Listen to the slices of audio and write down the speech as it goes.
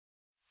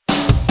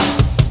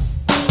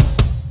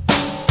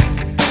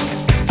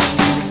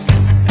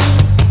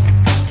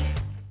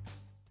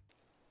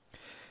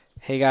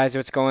Hey guys,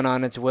 what's going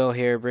on? It's Will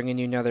here, bringing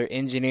you another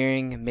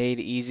Engineering Made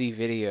Easy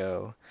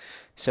video.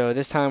 So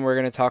this time we're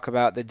going to talk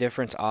about the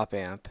difference op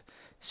amp.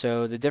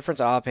 So the difference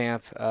op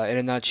amp, in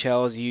a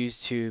nutshell, is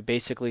used to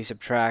basically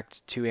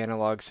subtract two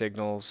analog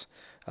signals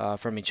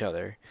from each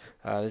other.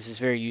 This is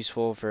very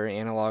useful for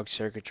analog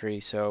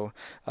circuitry, so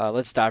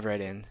let's dive right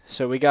in.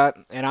 So we got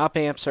an op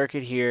amp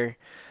circuit here.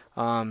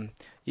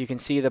 You can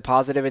see the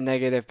positive and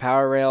negative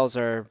power rails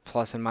are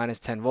plus and minus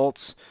 10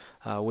 volts.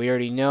 We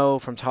already know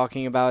from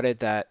talking about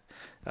it that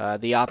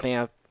the op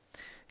amp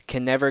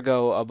can never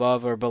go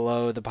above or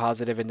below the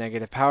positive and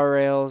negative power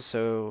rails,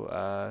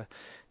 so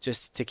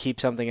just to keep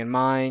something in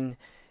mind,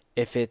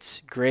 if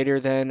it's greater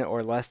than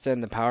or less than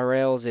the power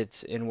rails,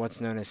 it's in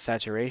what's known as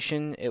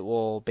saturation. It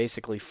will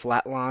basically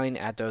flatline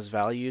at those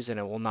values and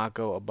it will not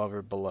go above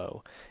or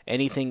below.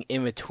 Anything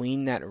in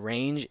between that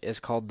range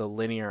is called the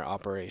linear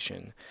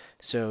operation.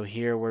 So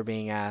here we're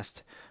being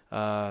asked,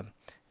 if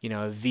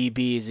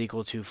VB is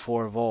equal to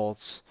 4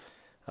 volts,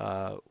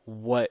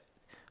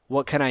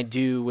 what can I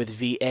do with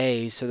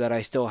VA so that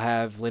I still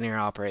have linear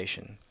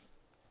operation?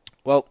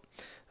 Well,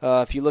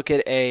 if you look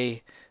at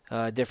a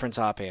difference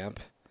op amp,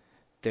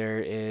 there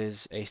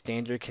is a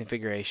standard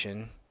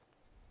configuration,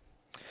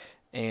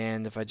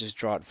 and if I just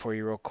draw it for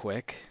you real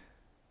quick,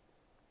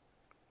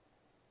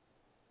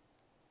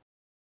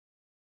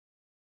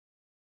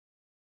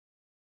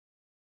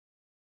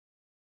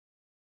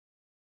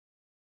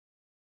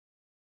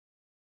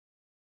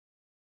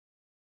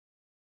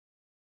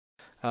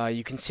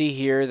 you can see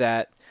here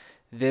that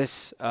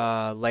this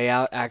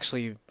layout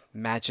actually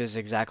matches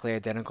exactly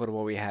identical to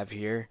what we have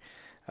here.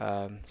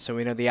 So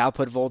we know the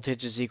output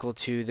voltage is equal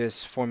to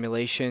this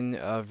formulation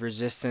of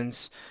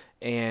resistance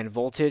and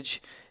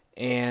voltage,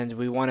 and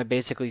we want to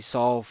basically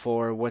solve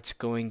for what's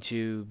going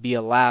to be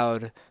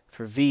allowed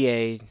for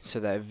VA so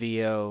that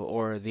VO,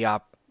 or the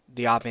op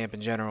amp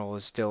in general,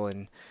 is still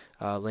in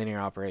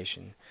linear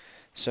operation.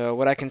 So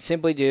what I can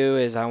simply do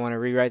is I want to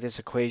rewrite this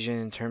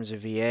equation in terms of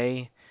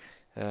VA.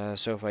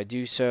 So if I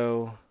do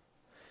so,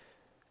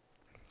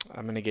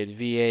 I'm going to get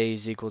VA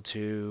is equal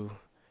to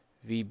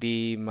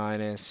VB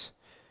minus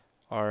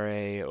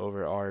RA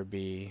over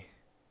RB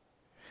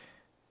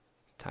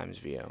times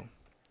VO.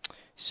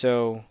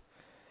 So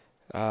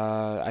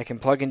I can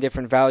plug in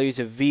different values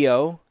of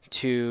VO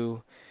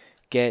to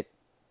get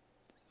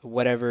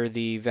whatever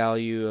the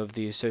value of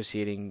the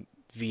associating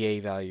VA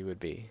value would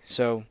be.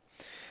 So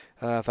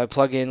if I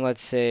plug in,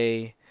 let's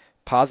say,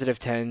 positive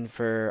 10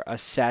 for a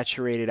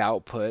saturated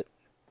output,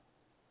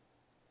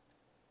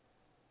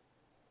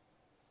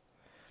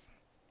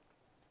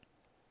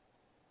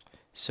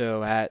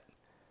 so at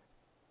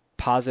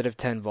positive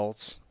 10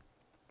 volts,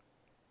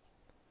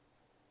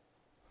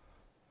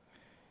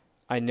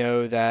 I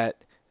know that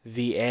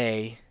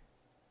VA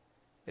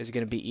is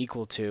going to be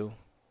equal to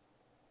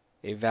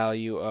a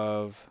value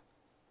of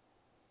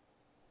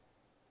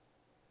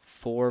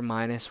 4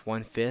 minus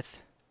 1/5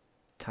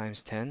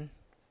 times 10,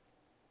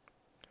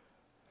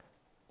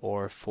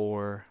 or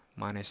 4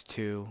 minus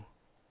 2,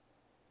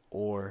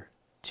 or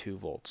 2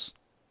 volts.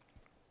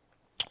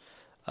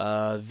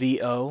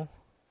 VO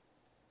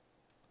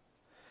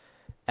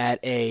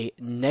at a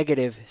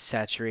negative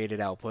saturated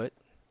output,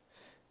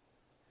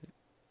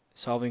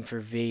 solving for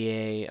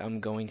VA, I'm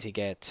going to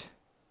get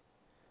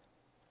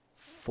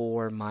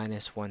 4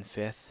 minus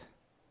 1/5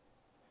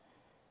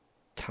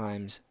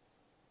 times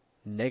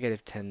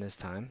negative 10 this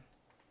time,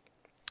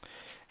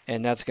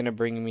 and that's going to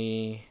bring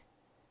me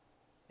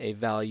a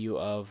value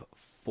of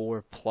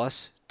 4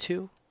 plus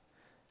 2,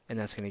 and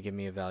that's going to give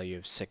me a value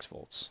of 6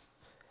 volts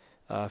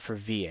for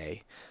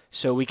VA.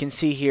 So we can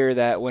see here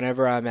that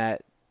whenever I'm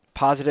at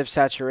positive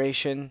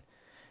saturation,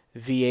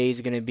 VA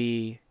is going to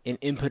be an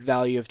input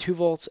value of 2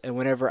 volts, and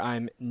whenever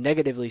I'm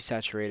negatively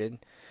saturated,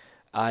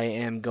 I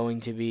am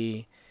going to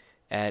be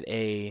at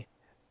a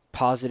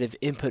positive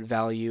input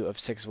value of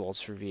 6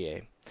 volts for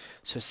VA.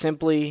 So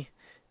simply,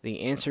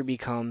 the answer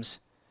becomes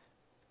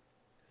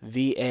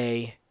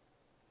VA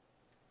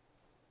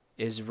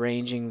is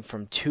ranging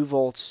from 2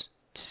 volts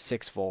to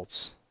 6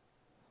 volts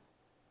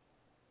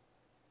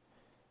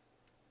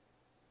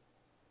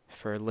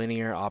for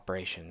linear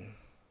operation.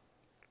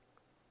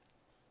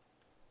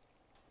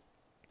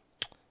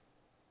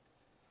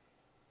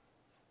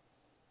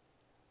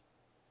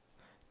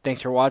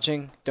 Thanks for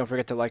watching. Don't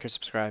forget to like or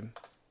subscribe.